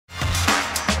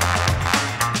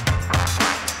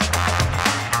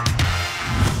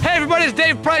everybody,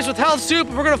 it's Dave Price with Health Soup.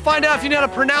 We're gonna find out if you know how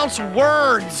to pronounce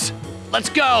words. Let's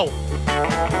go.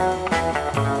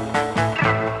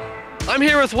 I'm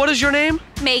here with, what is your name?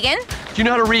 Megan. Do you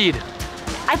know how to read?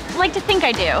 I like to think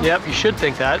I do. Yep, you should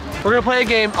think that. We're gonna play a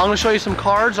game. I'm gonna show you some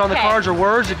cards. On the cards are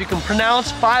words. If you can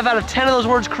pronounce 5 out of 10 of those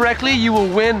words correctly, you will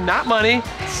win, not money,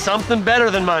 something better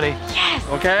than money. Yes.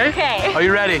 Okay? Okay. Are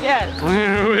you ready? Yes.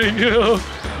 Here we go.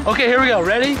 Okay, here we go.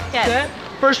 Ready? Yes. Set.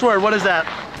 First word, what is that?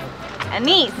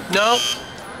 Anise. Nope.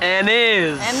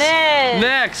 Anis. Anis.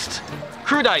 Next.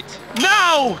 Crudite.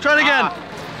 No! Try it again.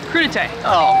 Crudite.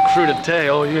 Oh, crudite.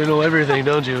 Oh, you know everything,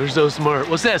 don't you? You're so smart.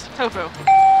 What's this? Tofu.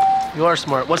 You are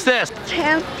smart. What's this?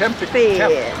 Tempe. Tempe.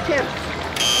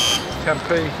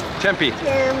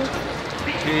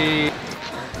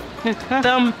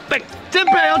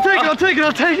 I'll take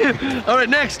it. All right,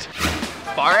 next.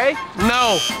 Barre.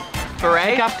 No. Barre.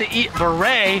 You have to eat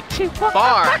beret.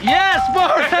 Bar. Yes,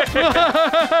 bar.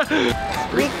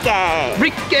 Reiki.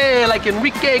 Reiki, like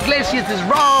Enrique Iglesias is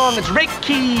wrong. It's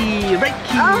Reiki.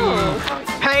 Reiki. Oh.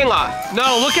 Pala.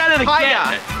 No, look at it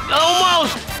again.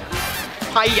 Almost.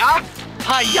 Hiya.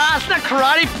 Hiya, it's not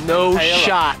karate. No Paella.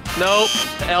 shot. Nope.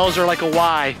 The L's are like a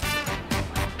Y.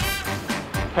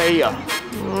 Hiya.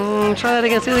 Try that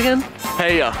again. Say it again.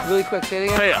 Hiya. Really quick. Say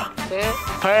it again. Hiya. Say it.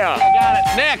 Hiya. Got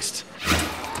it. Next.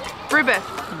 Rubus.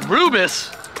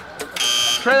 Rubus.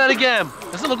 Try that again.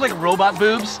 Does it look like robot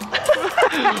boobs?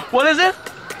 What is it?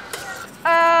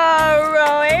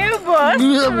 Rooibos.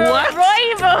 What?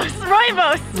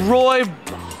 Rooibos.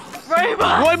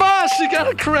 Rooibos. She got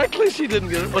it correctly. She didn't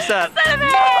get it. What's that?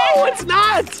 Cinnamon. No, it's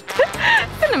not.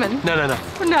 Cinnamon. No.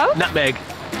 No? Nutmeg.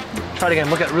 Try it again.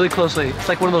 Look at it really closely. It's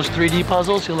like one of those 3D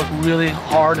puzzles. You look really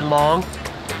hard and long.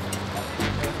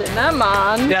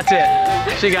 Cinnamon. That's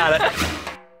it. She got it.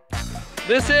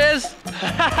 This is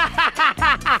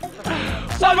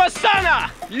Savasana.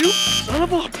 you son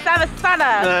of a.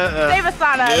 Savasana.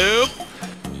 Savasana. Nope.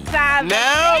 Savasana.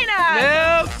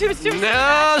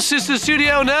 No, Sister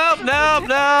Studio, no.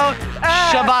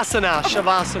 Shavasana.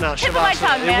 Tip of my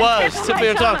tongue, man. It was, Tip of tip of my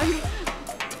your tongue. tongue.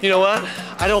 You know what?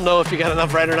 I don't know if you got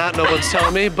enough right or not, no one's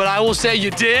telling me, but I will say you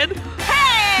did.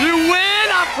 Hey! You win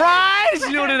a prize!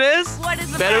 You know what it is? What is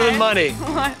the Better prize? than money.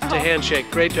 What? It's a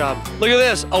handshake, great job. Look at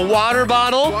this, a water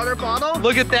bottle. Water bottle.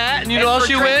 Look at that, and you know what else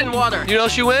you win? Water. You know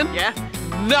what else you win? Yeah.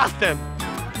 Nothing.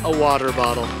 A water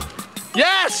bottle.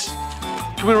 Yes!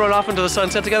 Can we run off into the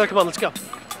sunset together? Come on, let's go.